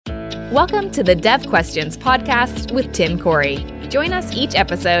Welcome to the Dev Questions podcast with Tim Corey. Join us each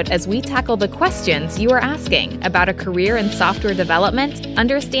episode as we tackle the questions you are asking about a career in software development,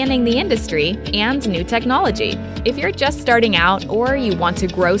 understanding the industry, and new technology. If you're just starting out or you want to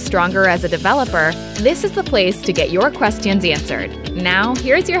grow stronger as a developer, this is the place to get your questions answered. Now,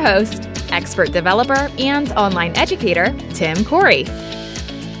 here's your host, expert developer and online educator, Tim Corey.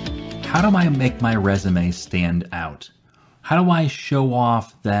 How do I make my resume stand out? How do I show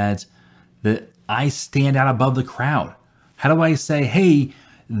off that I stand out above the crowd? How do I say, hey,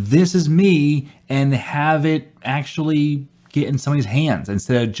 this is me, and have it actually get in somebody's hands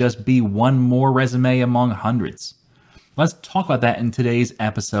instead of just be one more resume among hundreds? Let's talk about that in today's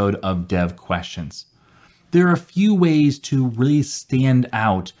episode of Dev Questions. There are a few ways to really stand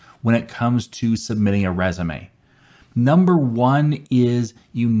out when it comes to submitting a resume. Number one is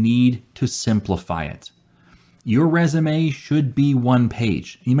you need to simplify it. Your resume should be one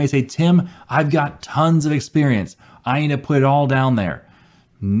page. You may say, Tim, I've got tons of experience. I need to put it all down there.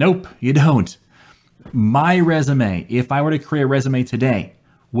 Nope, you don't. My resume, if I were to create a resume today,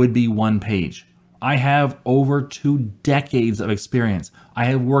 would be one page. I have over 2 decades of experience. I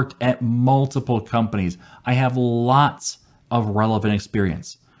have worked at multiple companies. I have lots of relevant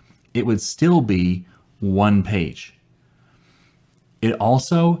experience. It would still be one page. It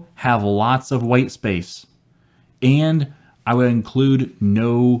also have lots of white space. And I would include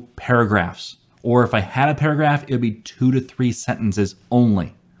no paragraphs. Or if I had a paragraph, it would be 2 to 3 sentences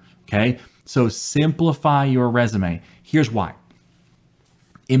only. Okay? So simplify your resume. Here's why.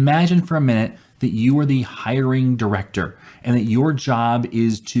 Imagine for a minute that you are the hiring director and that your job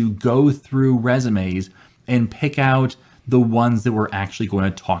is to go through resumes and pick out the ones that we're actually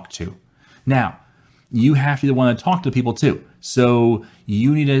going to talk to. Now, you have to want to talk to people too. So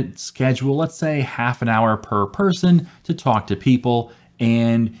you need to schedule, let's say, half an hour per person to talk to people,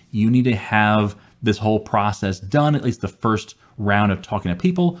 and you need to have this whole process done, at least the first round of talking to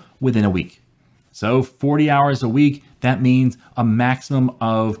people, within a week. So 40 hours a week, that means a maximum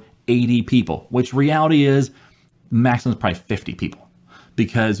of 80 people, which reality is maximum is probably 50 people,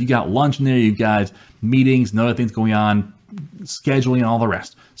 because you got lunch in there, you've got meetings and other things going on, scheduling and all the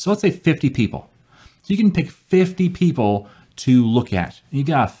rest. So let's say 50 people. So you can pick 50 people to look at. You've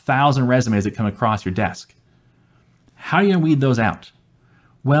got 1,000 resumes that come across your desk. How are you going to weed those out?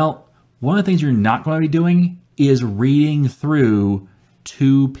 Well, one of the things you're not going to be doing is reading through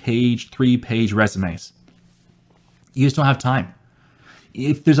 2-page, 3-page resumes. You just don't have time.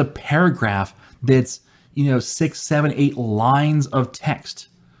 If there's a paragraph that's 6, 7, 8 lines of text,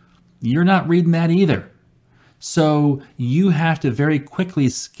 you're not reading that either. So you have to very quickly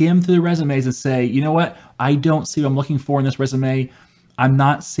skim through the resumes and say, you know what? I don't see what I'm looking for in this resume. I'm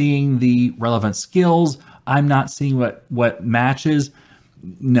not seeing the relevant skills. I'm not seeing what matches.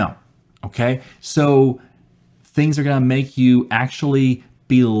 No. Okay. So things are going to make you actually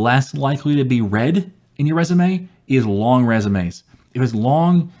be less likely to be read in your resume is long resumes. If it's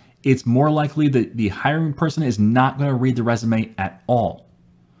long, it's more likely that the hiring person is not going to read the resume at all.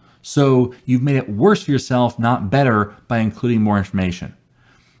 So you've made it worse for yourself, not better, by including more information.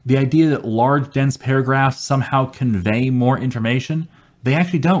 The idea that large, dense paragraphs somehow convey more information, they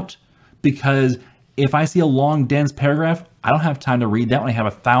actually don't. Because if I see a long, dense paragraph, I don't have time to read that when I have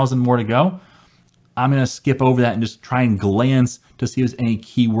 1,000 more to go. I'm going to skip over that and just try and glance to see if there's any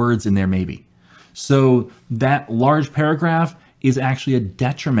keywords in there maybe. So that large paragraph is actually a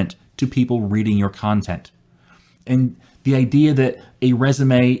detriment to people reading your content. And the idea that a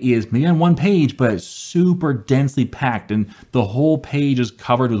resume is maybe on one page, but it's super densely packed and the whole page is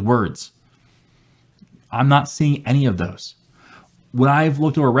covered with words. I'm not seeing any of those. When I've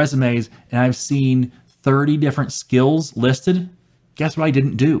looked over resumes and I've seen 30 different skills listed, guess what I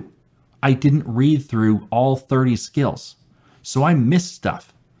didn't do? I didn't read through all 30 skills. So I missed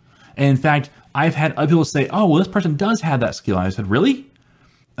stuff. And in fact, I've had other people say, oh, well, this person does have that skill. And I said, really?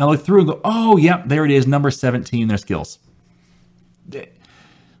 And I look through and go, oh, yep, there it is, number 17 in their skills.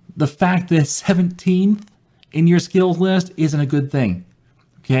 The fact that it's 17th in your skills list isn't a good thing,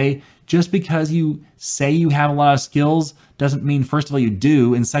 okay? Just because you say you have a lot of skills doesn't mean, first of all, you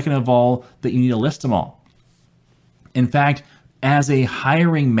do, and second of all, that you need to list them all. In fact, as a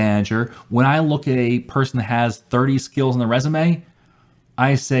hiring manager, when I look at a person that has 30 skills on the resume,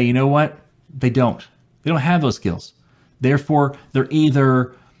 I say, you know what? They don't. They don't have those skills. Therefore, they're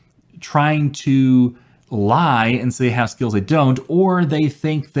either trying to lie and say they have skills they don't, or they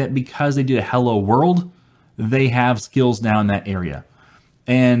think that because they did a hello world, they have skills now in that area.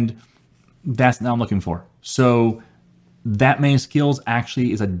 And that's not what I'm looking for. So that many skills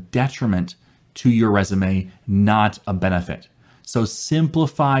actually is a detriment to your resume, not a benefit. So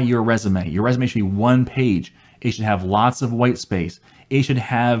simplify your resume. Your resume should be one page. It should have lots of white space. It should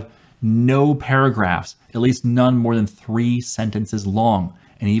have no paragraphs, at least none more than 3 sentences long.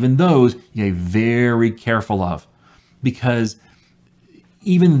 And even those you gotta be very careful of, because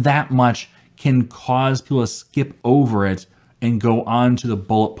even that much can cause people to skip over it and go on to the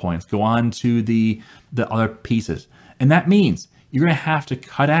bullet points, go on to the other pieces. And that means you're going to have to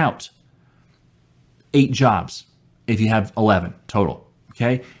cut out 8 jobs if you have 11 total,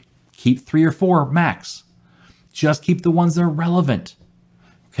 okay? Keep 3 or 4 max. Just keep the ones that are relevant,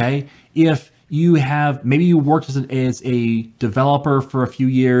 okay? If you have, maybe you worked as a developer for a few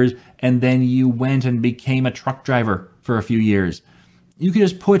years and then you went and became a truck driver for a few years. You could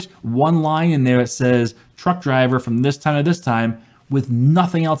just put one line in there that says truck driver from this time to this time with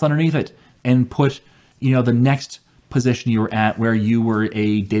nothing else underneath it, and put, the next position you were at where you were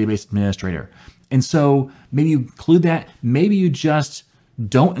a database administrator. And so maybe you include that, maybe you just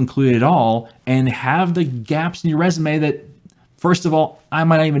don't include it at all and have the gaps in your resume that, first of all, I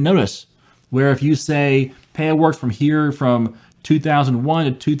might not even notice. Where if you say, hey, I worked from here from 2001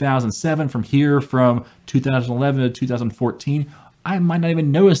 to 2007, from here from 2011 to 2014, I might not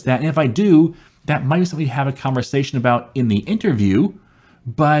even notice that. And if I do, that might be something to have a conversation about in the interview,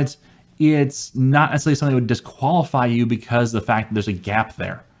 but it's not necessarily something that would disqualify you because of the fact that there's a gap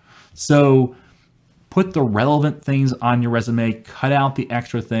there. So put the relevant things on your resume, cut out the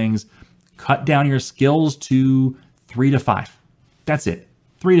extra things, cut down your skills to 3 to 5. That's it,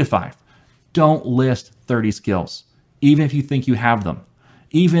 3 to 5. Don't list 30 skills, even if you think you have them,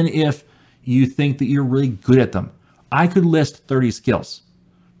 even if you think that you're really good at them. I could list 30 skills,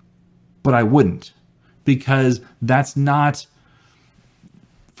 but I wouldn't, because that's not,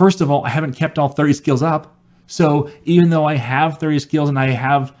 first of all, I haven't kept all 30 skills up. So even though I have 30 skills and I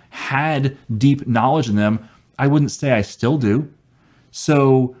have had deep knowledge in them, I wouldn't say I still do.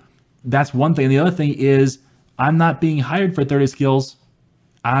 So that's one thing. And the other thing is, I'm not being hired for 30 skills.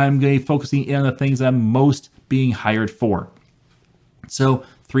 I'm going to be focusing in on the things that I'm most being hired for. So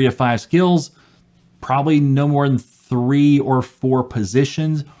 3 to 5 skills, probably no more than 3 or 4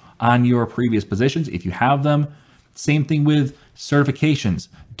 positions on your previous positions if you have them. Same thing with certifications.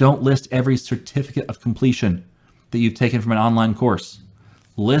 Don't list every certificate of completion that you've taken from an online course.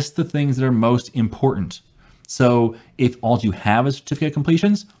 List the things that are most important. So if all you have is certificate of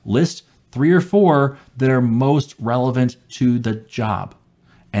completions, list 3 or 4 that are most relevant to the job.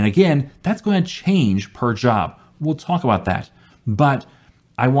 And again, that's going to change per job. We'll talk about that. But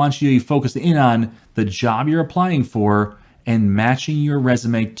I want you to focus in on the job you're applying for and matching your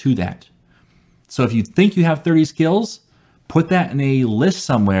resume to that. So if you think you have 30 skills, put that in a list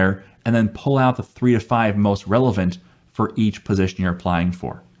somewhere and then pull out the 3 to 5 most relevant for each position you're applying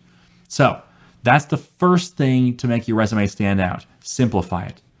for. So that's the first thing to make your resume stand out. Simplify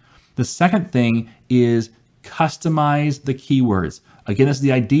it. The second thing is customize the keywords. Again, it's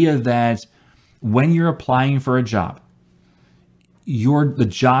the idea that when you're applying for a job, the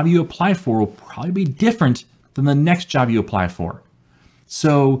job you apply for will probably be different than the next job you apply for.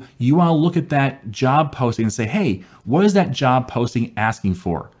 So you want to look at that job posting and say, hey, what is that job posting asking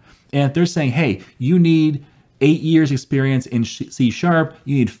for? And if they're saying, hey, you need 8 years experience in C#,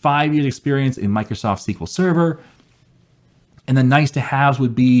 you need 5 years experience in Microsoft SQL Server, and the nice to haves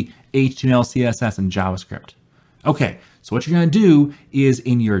would be HTML, CSS, and JavaScript. Okay, so what you're going to do is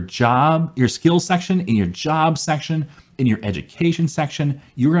in your skills section, in your job section, in your education section,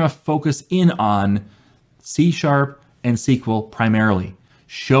 you're going to focus in on C# and SQL primarily.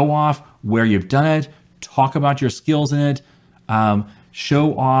 Show off where you've done it, talk about your skills in it,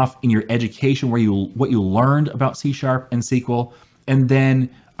 show off in your education what you learned about C# and SQL, and then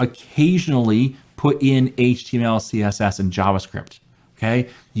occasionally put in HTML, CSS, and JavaScript. Okay,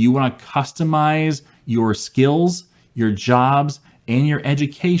 you want to customize your skills, your jobs, and your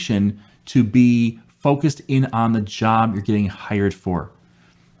education to be focused in on the job you're getting hired for.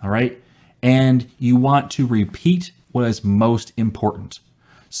 All right, and you want to repeat what is most important.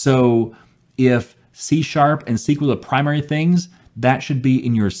 So if C# and SQL are the primary things, that should be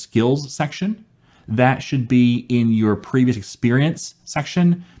in your skills section. That should be in your previous experience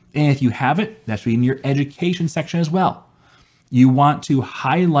section. And if you have it, that should be in your education section as well. You want to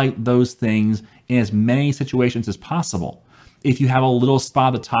highlight those things in as many situations as possible. If you have a little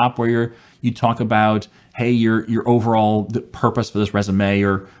spot at the top where you talk about, hey, your overall purpose for this resume,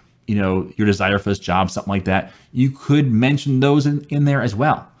 or your desire for this job, something like that, you could mention those in there as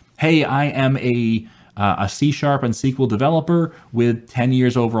well. Hey, I am a C# and SQL developer with 10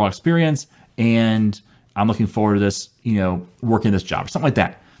 years overall experience, and I'm looking forward to this, working this job, something like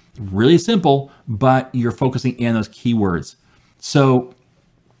that. Really simple, but you're focusing in on those keywords. So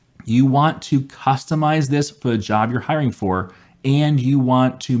you want to customize this for the job you're hiring for, and you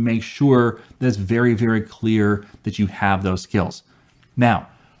want to make sure that it's very, very clear that you have those skills. Now,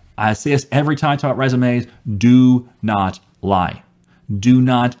 I say this every time I talk about resumes: do not lie. Do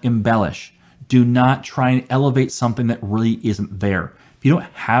not embellish. Do not try and elevate something that really isn't there. If you don't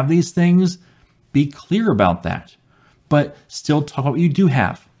have these things, be clear about that, but still talk about what you do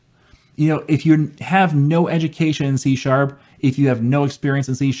have. If you have no education in C#, if you have no experience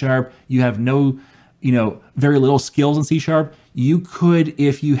in C#, you have no, very little skills in C#, you could,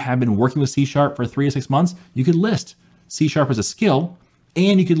 if you have been working with C# for 3 to 6 months, you could list C# as a skill,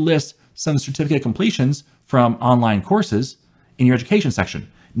 and you could list some certificate completions from online courses in your education section.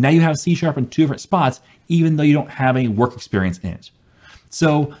 Now you have C# in 2 different spots, even though you don't have any work experience in it.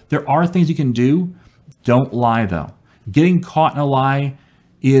 So there are things you can do. Don't lie though. Getting caught in a lie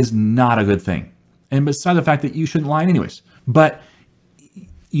is not a good thing. And besides the fact that you shouldn't lie anyways, but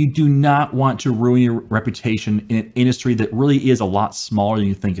you do not want to ruin your reputation in an industry that really is a lot smaller than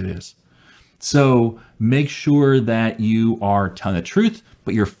you think it is. So make sure that you are telling the truth,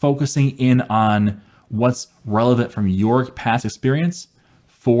 but you're focusing in on what's relevant from your past experience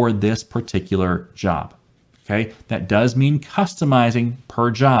for this particular job. Okay, that does mean customizing per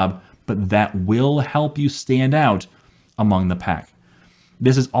job, but that will help you stand out among the pack.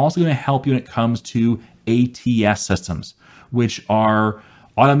 This is also going to help you when it comes to ATS systems, which are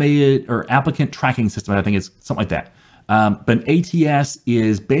automated or applicant tracking system. I think it's something like that. But an ATS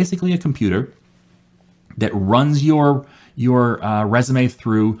is basically a computer that runs your resume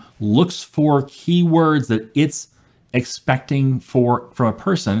through, looks for keywords that it's expecting from a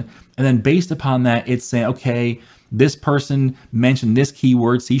person, and then based upon that, it's saying, okay, this person mentioned this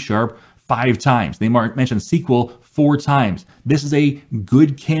keyword, C#, 5 times. They mentioned SQL 4 times. This is a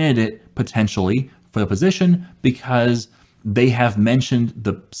good candidate potentially for the position because they have mentioned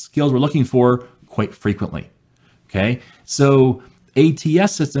the skills we're looking for quite frequently. Okay, so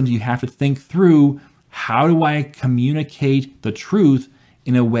ATS systems, you have to think through, how do I communicate the truth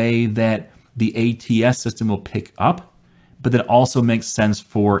in a way that the ATS system will pick up, but that also makes sense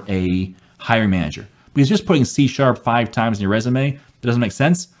for a hiring manager? Because just putting C# 5 times in your resume, that doesn't make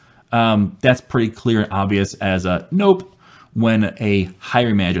sense. That's pretty clear and obvious as a nope when a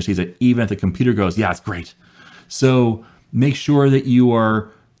hiring manager sees it, even if the computer goes, yeah, it's great. So make sure that you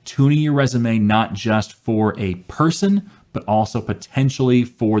are tuning your resume not just for a person, but also potentially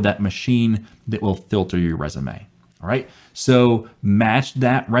for that machine that will filter your resume. All right. So match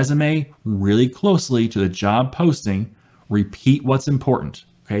that resume really closely to the job posting. Repeat what's important.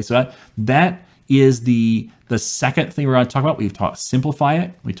 Okay. So that is the second thing we're going to talk about. We've talked simplify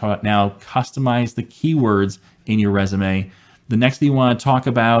it. We talked now customize the keywords in your resume. The next thing you want to talk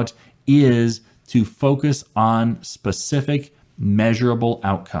about is to focus on specific measurable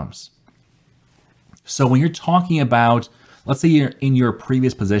outcomes. So when you're talking about, let's say you're in your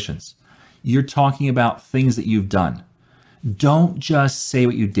previous positions, you're talking about things that you've done. Don't just say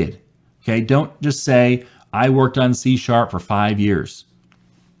what you did. Okay. Don't just say, I worked on C# for 5 years.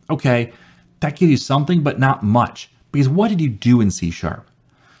 Okay. That gives you something, but not much, because what did you do in C#?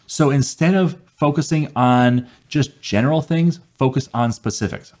 So instead of focusing on just general things, focus on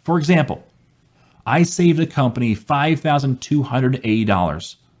specifics. For example, I saved a company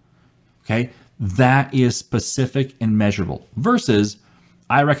 $5,280. Okay. That is specific and measurable versus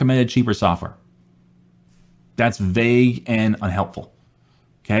I recommended cheaper software. That's vague and unhelpful.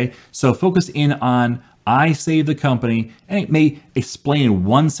 Okay. So focus in on I saved the company, and it may explain in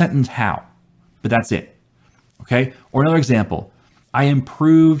 1 sentence how, but that's it. Okay. Or another example, I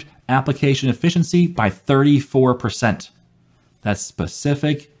improved application efficiency by 34%. That's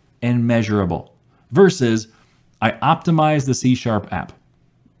specific and measurable versus I optimized the C# app.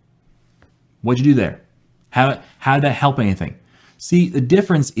 What'd you do there? How did that help anything? See, the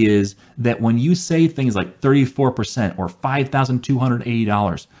difference is that when you say things like 34% or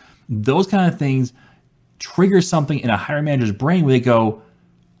 $5,280, those kind of things trigger something in a hiring manager's brain where they go,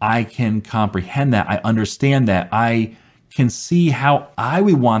 I can comprehend that. I understand that. I can see how I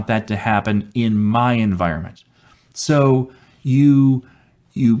would want that to happen in my environment. So you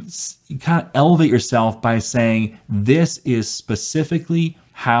kind of elevate yourself by saying, this is specifically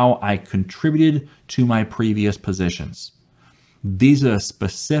how I contributed to my previous positions. These are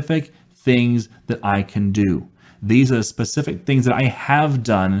specific things that I can do. These are specific things that I have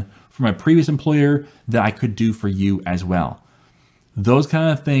done for my previous employer that I could do for you as well. Those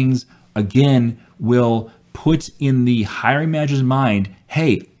kind of things, again, will put in the hiring manager's mind,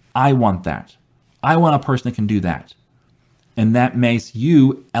 hey, I want that. I want a person that can do that. And that makes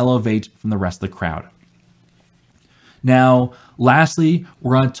you elevate from the rest of the crowd. Now, lastly,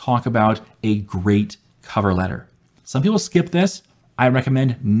 we're going to talk about a great cover letter. Some people skip this. I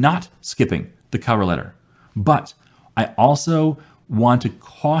recommend not skipping the cover letter. But I also want to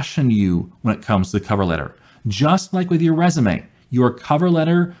caution you when it comes to the cover letter. Just like with your resume, your cover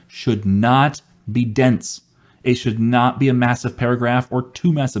letter should not be dense. It should not be a massive paragraph or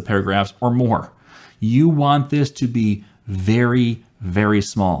 2 massive paragraphs or more. You want this to be very, very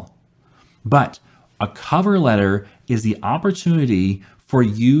small. But a cover letter is the opportunity for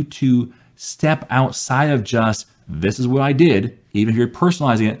you to step outside of just, this is what I did, even if you're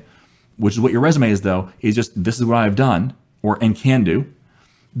personalizing it, which is what your resume is though, is just, this is what I've done and can do.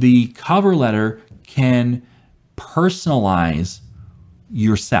 The cover letter can personalize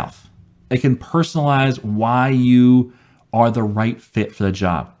yourself. It can personalize why you are the right fit for the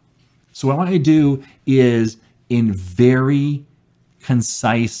job. So what I want you to do is in very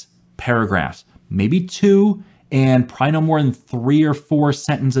concise paragraphs, maybe 2 and probably no more than 3 or 4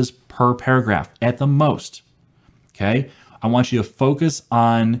 sentences per paragraph at the most. Okay? I want you to focus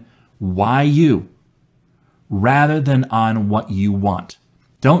on why you rather than on what you want.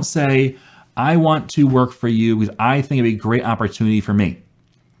 Don't say, I want to work for you because I think it'd be a great opportunity for me.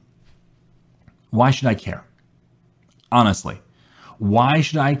 Why should I care? Honestly, why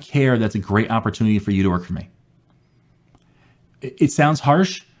should I care that's a great opportunity for you to work for me? It sounds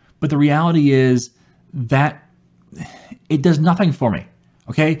harsh, but the reality is that it does nothing for me.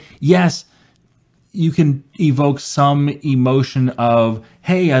 Okay? Yes, you can evoke some emotion of,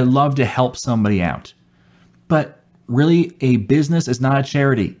 hey, I'd love to help somebody out. But really, a business is not a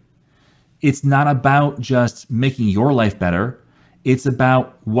charity. It's not about just making your life better. It's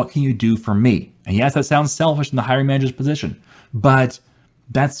about what can you do for me? And yes, that sounds selfish in the hiring manager's position, but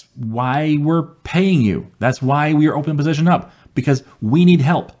that's why we're paying you. That's why we are opening the position up, because we need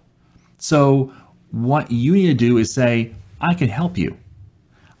help. So what you need to do is say, I can help you.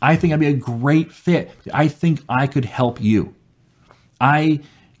 I think I'd be a great fit. I think I could help you. I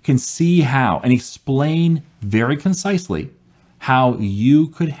can see how and explain very concisely how you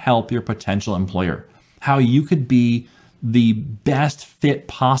could help your potential employer, how you could be the best fit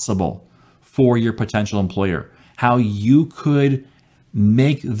possible for your potential employer, how you could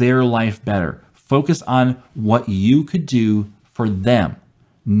make their life better. Focus on what you could do for them,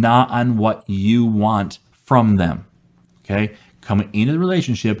 not on what you want from them. Okay? Coming into the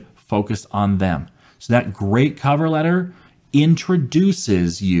relationship, focus on them. So that great cover letter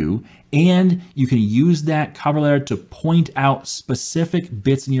introduces you, and you can use that cover letter to point out specific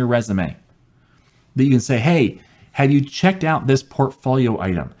bits in your resume that you can say, hey, have you checked out this portfolio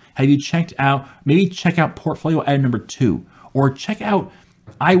item? Have you check out portfolio item number 2, or check out,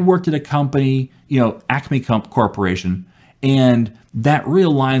 I worked at a company, Acme Corporation, and that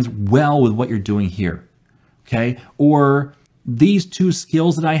really aligns well with what you're doing here. Okay. Or these 2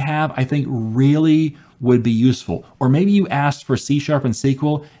 skills that I have, I think really would be useful. Or maybe you asked for C# and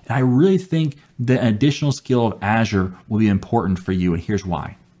SQL, and I really think the additional skill of Azure will be important for you, and here's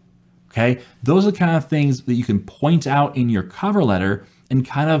why. Okay, those are the kind of things that you can point out in your cover letter and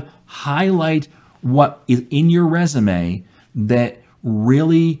kind of highlight what is in your resume that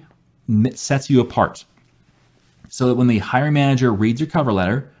really sets you apart. So that when the hiring manager reads your cover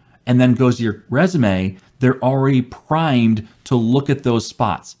letter and then goes to your resume, they're already primed to look at those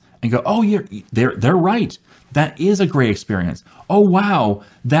spots and go, oh, they're right. That is a great experience. Oh, wow,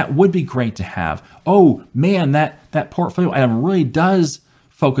 that would be great to have. Oh, man, that portfolio item really does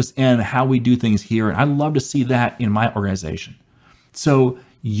focus in how we do things here, and I'd love to see that in my organization. So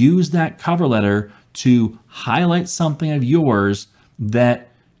use that cover letter to highlight something of yours that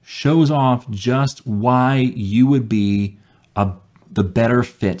shows off just why you would be the better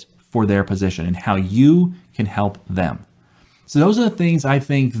fit for their position and how you can help them. So those are the things I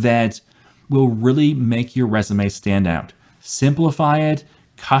think that will really make your resume stand out. Simplify it,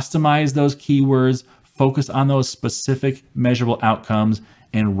 customize those keywords, focus on those specific measurable outcomes,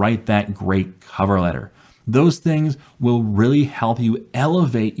 and write that great cover letter. Those things will really help you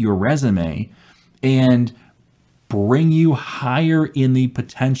elevate your resume and bring you higher in the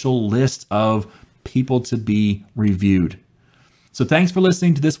potential list of people to be reviewed. So thanks for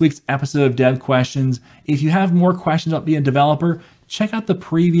listening to this week's episode of Dev Questions. If you have more questions about being a developer, check out the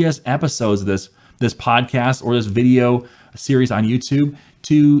previous episodes of this podcast or this video series on YouTube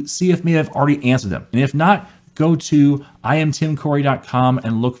to see if maybe I've already answered them. And if not, go to iamtimcorey.com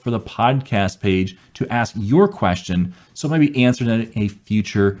and look for the podcast page to ask your question so it might be answered in a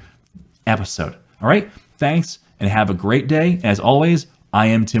future episode. All right, thanks and have a great day. As always, I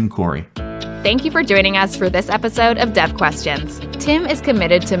am Tim Corey. Thank you for joining us for this episode of Dev Questions. Tim is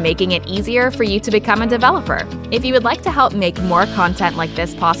committed to making it easier for you to become a developer. If you would like to help make more content like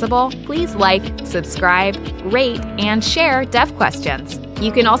this possible, please like, subscribe, rate, and share Dev Questions.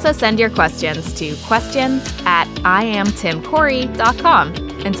 You can also send your questions to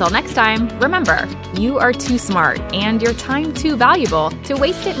questions@iamtimcorey.com. Until next time, remember, you are too smart and your time too valuable to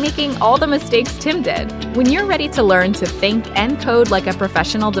waste it making all the mistakes Tim did. When you're ready to learn to think and code like a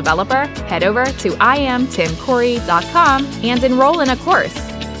professional developer, head over to iamtimcorey.com and enroll in a course.